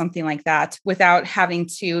wrong or something like that, without having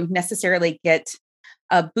to necessarily get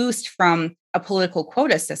a boost from a political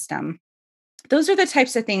quota system. Those are the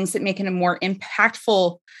types of things that make it a more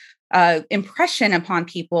impactful impression upon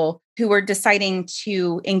people who are deciding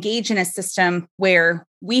to engage in a system where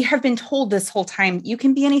we have been told this whole time, you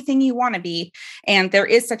can be anything you want to be. And there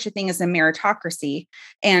is such a thing as a meritocracy.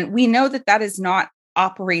 And we know that that is not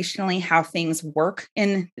operationally how things work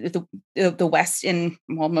in the West, in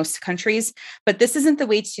most countries. But this isn't the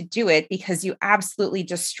way to do it, because you absolutely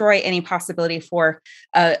destroy any possibility for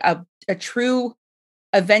a true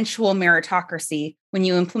eventual meritocracy when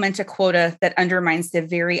you implement a quota that undermines the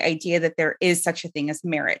very idea that there is such a thing as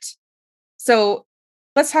merit. So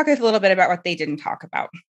let's talk a little bit about what they didn't talk about.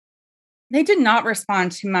 They did not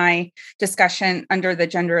respond to my discussion under the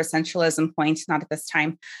gender essentialism point, not at this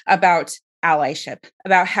time, about allyship,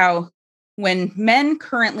 about how when men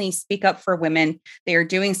currently speak up for women, they are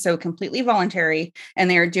doing so completely voluntary, and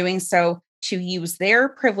they are doing so to use their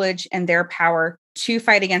privilege and their power to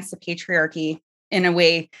fight against the patriarchy in a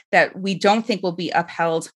way that we don't think will be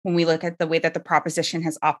upheld when we look at the way that the proposition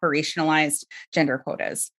has operationalized gender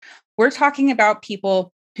quotas. We're talking about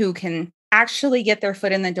people who can actually get their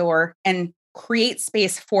foot in the door and create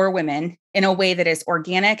space for women in a way that is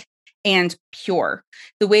organic and pure.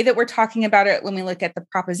 The way that we're talking about it when we look at the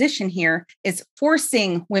proposition here is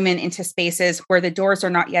forcing women into spaces where the doors are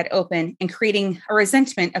not yet open and creating a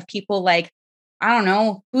resentment of people like, I don't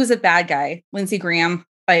know, who's a bad guy? Lindsey Graham.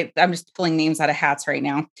 I'm just pulling names out of hats right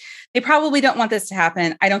now. They probably don't want this to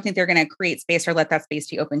happen. I don't think they're going to create space or let that space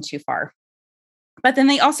be open too far. But then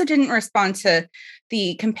they also didn't respond to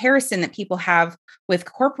the comparison that people have with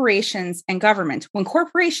corporations and government. When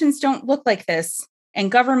corporations don't look like this and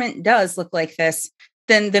government does look like this,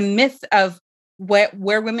 then the myth of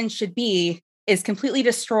where women should be is completely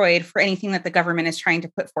destroyed for anything that the government is trying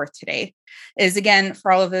to put forth today. It is, again, for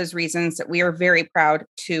all of those reasons that we are very proud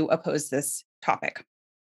to oppose this topic.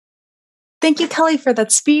 Thank you, Kelly, for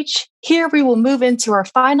that speech. Here we will move into our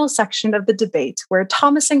final section of the debate, where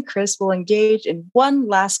Thomas and Chris will engage in one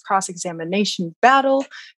last cross-examination battle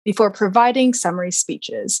before providing summary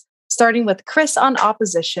speeches, starting with Chris on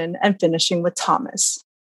opposition and finishing with Thomas.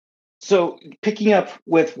 So picking up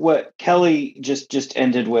with what Kelly just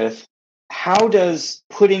ended with, how does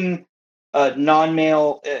putting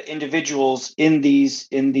non-male individuals in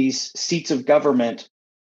these seats of government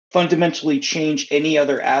fundamentally change any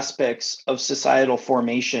other aspects of societal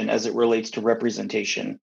formation as it relates to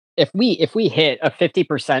representation? If we hit a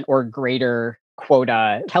 50% or greater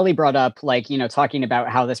quota, Kelly brought up, talking about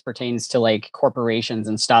how this pertains to corporations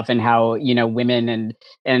and stuff, and how, women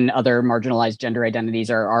and other marginalized gender identities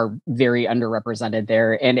are very underrepresented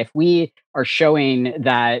there. And if we are showing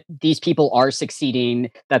that these people are succeeding,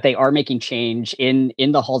 that they are making change in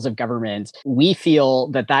the halls of government, we feel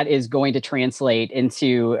that is going to translate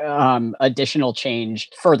into additional change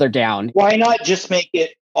further down. Why not just make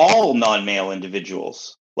it all non-male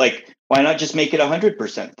individuals? Why not just make it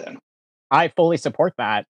 100% then? I fully support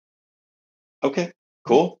that. Okay,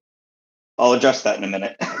 cool. I'll address that in a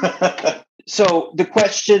minute. So the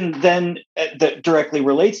question then that directly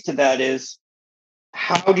relates to that is,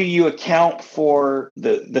 how do you account for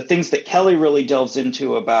the things that Kelly really delves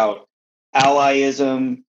into about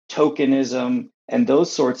allyism, tokenism, and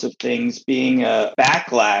those sorts of things being a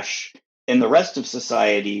backlash in the rest of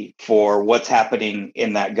society for what's happening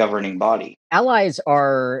in that governing body? Allies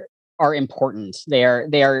are important. They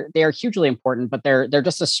are hugely important, but they're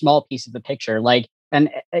just a small piece of the picture. An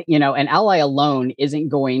ally alone is maybe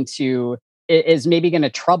going to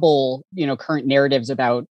trouble, current narratives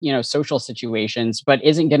about, social situations, but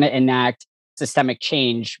isn't going to enact systemic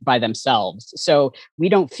change by themselves. So we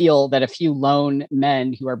don't feel that a few lone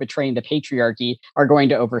men who are betraying the patriarchy are going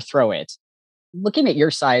to overthrow it. Looking at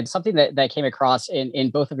your side, something that came across in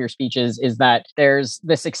both of your speeches is that there's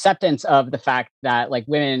this acceptance of the fact that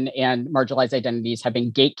women and marginalized identities have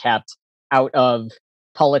been gatekept out of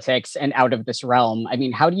politics and out of this realm. I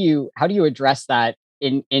mean, how do you address that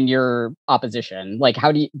in your opposition?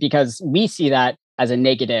 Because we see that as a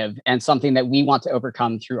negative and something that we want to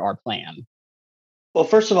overcome through our plan. Well,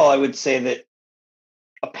 first of all, I would say that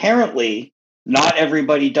apparently not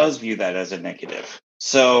everybody does view that as a negative.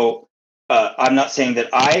 So I'm not saying that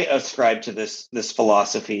I ascribe to this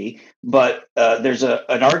philosophy, but there's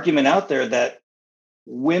an argument out there that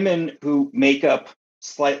women who make up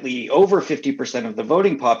slightly over 50% of the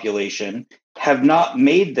voting population have not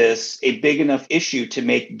made this a big enough issue to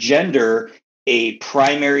make gender a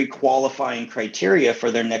primary qualifying criteria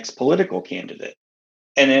for their next political candidate.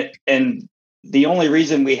 And the only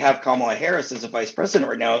reason we have Kamala Harris as a vice president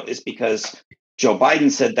right now is because Joe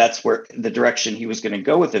Biden said that's where the direction he was going to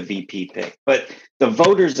go with a VP pick. But the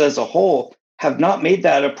voters as a whole have not made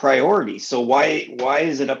that a priority. So why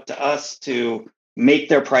is it up to us to make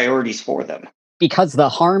their priorities for them? Because the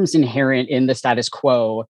harms inherent in the status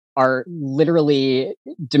quo are literally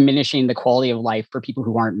diminishing the quality of life for people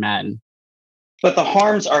who aren't men. But the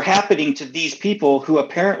harms are happening to these people who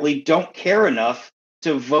apparently don't care enough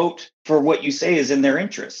to vote for what you say is in their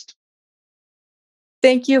interest.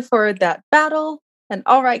 Thank you for that battle. And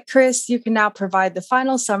all right, Chris, you can now provide the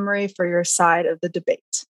final summary for your side of the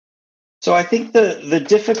debate. So I think the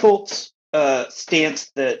difficult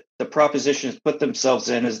stance that the proposition has put themselves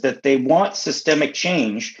in is that they want systemic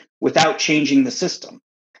change without changing the system,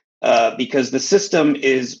 because the system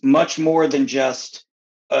is much more than just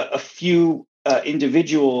a few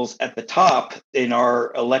individuals at the top in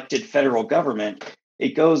our elected federal government.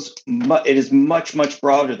 It is much, much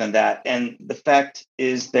broader than that. And the fact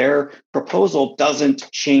is their proposal doesn't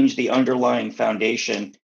change the underlying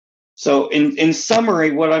foundation. So in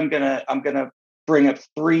summary, what I'm gonna bring up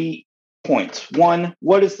 3 points. 1,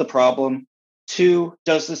 what is the problem? 2,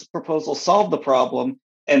 does this proposal solve the problem?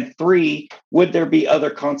 And 3, would there be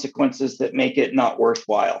other consequences that make it not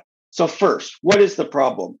worthwhile? So first, what is the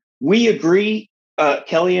problem? We agree,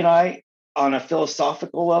 Kelly and I, on a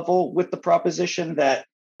philosophical level with the proposition that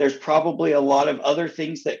there's probably a lot of other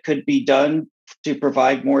things that could be done to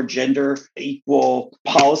provide more gender equal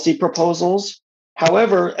policy proposals.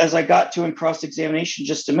 However, as I got to in cross-examination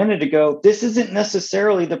just a minute ago, this isn't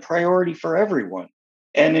necessarily the priority for everyone.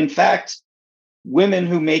 And in fact, women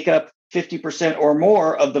who make up 50% or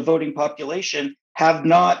more of the voting population have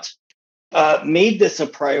not made this a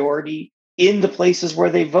priority in the places where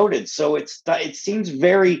they voted. So it seems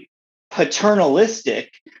very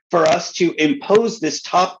paternalistic for us to impose this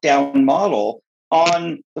top-down model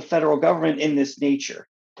on the federal government in this nature.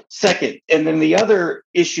 Second, and then the other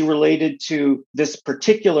issue related to this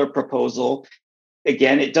particular proposal,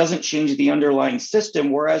 again, it doesn't change the underlying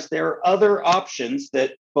system, whereas there are other options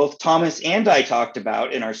that both Thomas and I talked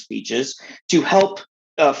about in our speeches to help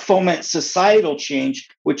foment societal change,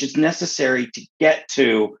 which is necessary to get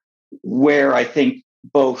to where I think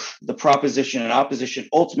both the proposition and opposition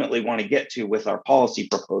ultimately want to get to with our policy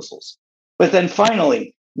proposals. But then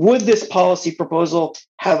finally, would this policy proposal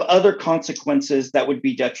have other consequences that would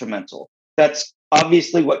be detrimental? That's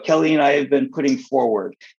obviously what Kelly and I have been putting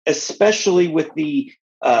forward, especially with the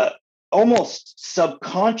almost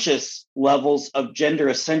subconscious levels of gender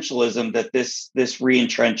essentialism that this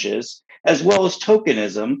reentrenches, as well as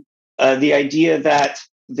tokenism, the idea that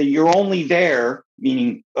you're only there,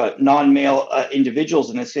 meaning non-male individuals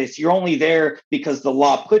in this case, you're only there because the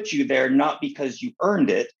law put you there, not because you earned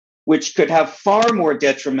it, which could have far more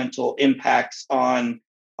detrimental impacts on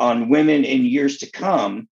women in years to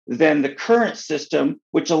come than the current system,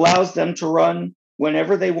 which allows them to run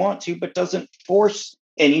whenever they want to, but doesn't force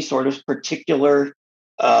any sort of particular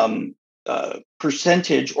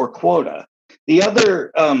percentage or quota. The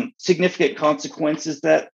other significant consequence is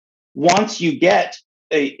that once you get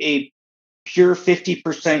a pure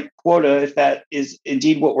 50% quota, if that is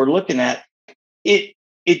indeed what we're looking at, it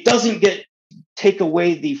doesn't take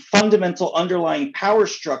away the fundamental underlying power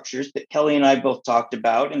structures that Kelly and I both talked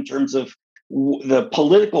about in terms of the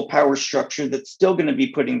political power structure that's still going to be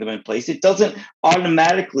putting them in place. It doesn't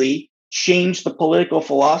automatically change the political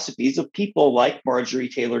philosophies of people like Marjorie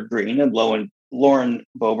Taylor Greene and Lauren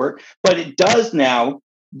Boebert, but it does now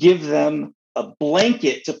give them a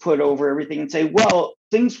blanket to put over everything and say, well,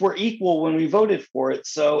 things were equal when we voted for it,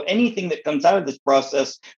 so anything that comes out of this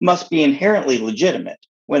process must be inherently legitimate,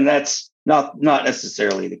 when that's not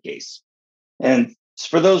necessarily the case. And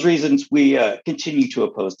for those reasons, we continue to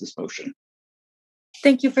oppose this motion.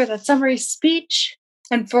 Thank you for that summary speech.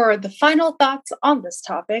 And for the final thoughts on this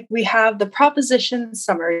topic, we have the proposition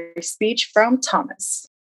summary speech from Thomas.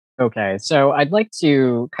 Okay, so I'd like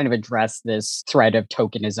to kind of address this thread of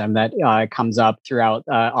tokenism that comes up throughout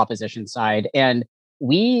opposition side. And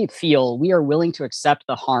we feel we are willing to accept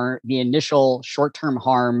the initial short-term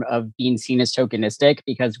harm of being seen as tokenistic,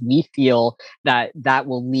 because we feel that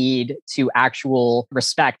will lead to actual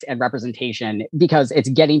respect and representation, because it's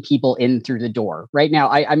getting people in through the door. Right now,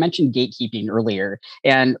 I mentioned gatekeeping earlier,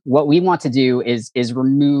 and what we want to do is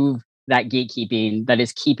remove that gatekeeping that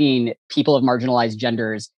is keeping people of marginalized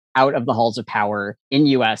genders out of the halls of power in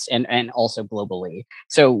US and also globally.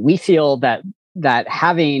 So we feel that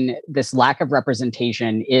having this lack of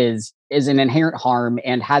representation is an inherent harm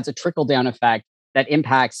and has a trickle-down effect that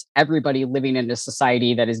impacts everybody living in a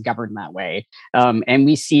society that is governed that way. And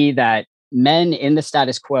we see that men in the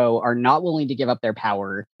status quo are not willing to give up their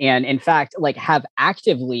power, and in fact, have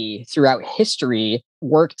actively throughout history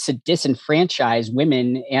worked to disenfranchise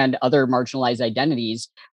women and other marginalized identities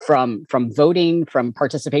from voting, from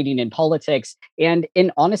participating in politics, and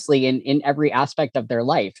honestly in every aspect of their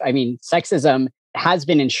life. I mean, sexism has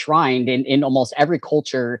been enshrined in almost every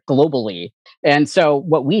culture globally. And so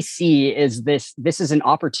what we see is this is an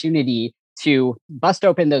opportunity to bust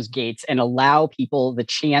open those gates and allow people the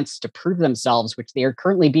chance to prove themselves, which they are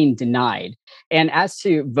currently being denied. And as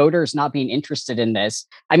to voters not being interested in this,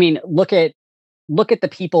 I mean, look at the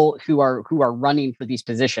people who are running for these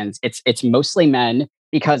positions. It's mostly men.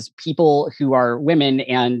 because people who are women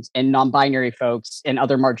and non-binary folks and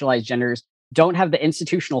other marginalized genders don't have the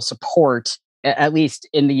institutional support, at least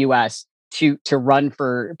in the US, to run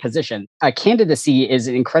for position. Candidacy is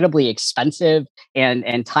incredibly expensive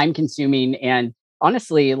and time consuming, and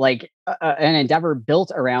honestly, like an endeavor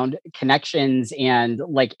built around connections and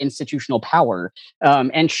like institutional power.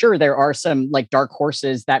 And sure, there are some like dark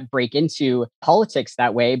horses that break into politics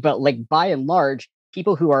that way, but like by and large,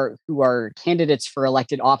 people who are candidates for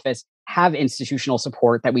elected office have institutional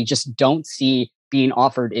support that we just don't see being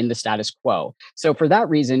offered in the status quo. So for that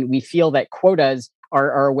reason, we feel that quotas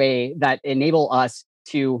are a way that enable us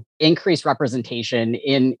to increase representation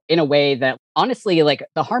in a way that honestly, like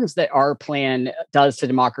the harms that our plan does to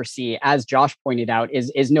democracy, as Josh pointed out,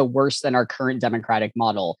 is no worse than our current democratic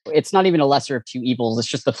model. It's not even a lesser of two evils. It's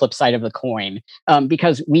just the flip side of the coin.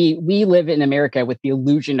 Because we live in America with the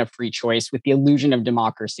illusion of free choice, with the illusion of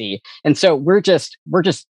democracy. And so we're just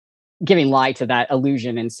giving lie to that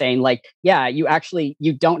illusion and saying like, yeah, you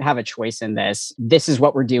don't have a choice in this. This is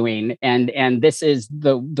what we're doing. And this is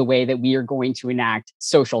the way that we are going to enact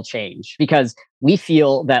social change, because we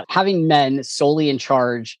feel that having men solely in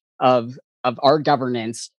charge of our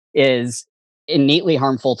governance is innately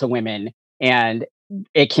harmful to women, and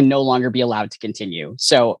it can no longer be allowed to continue.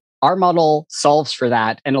 So our model solves for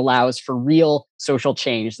that and allows for real social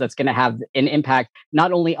change that's going to have an impact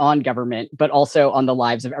not only on government, but also on the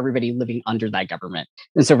lives of everybody living under that government.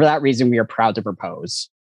 And so for that reason, we are proud to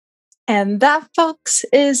propose. And that, folks,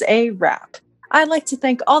 is a wrap. I'd like to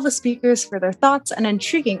thank all the speakers for their thoughts and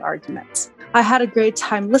intriguing arguments. I had a great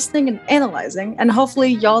time listening and analyzing, and hopefully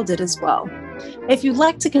y'all did as well. If you'd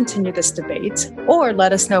like to continue this debate, or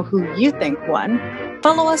let us know who you think won,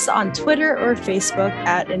 follow us on Twitter or Facebook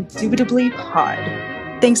at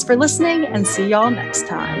IndubitablyPod. Thanks for listening, and see y'all next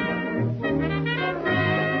time.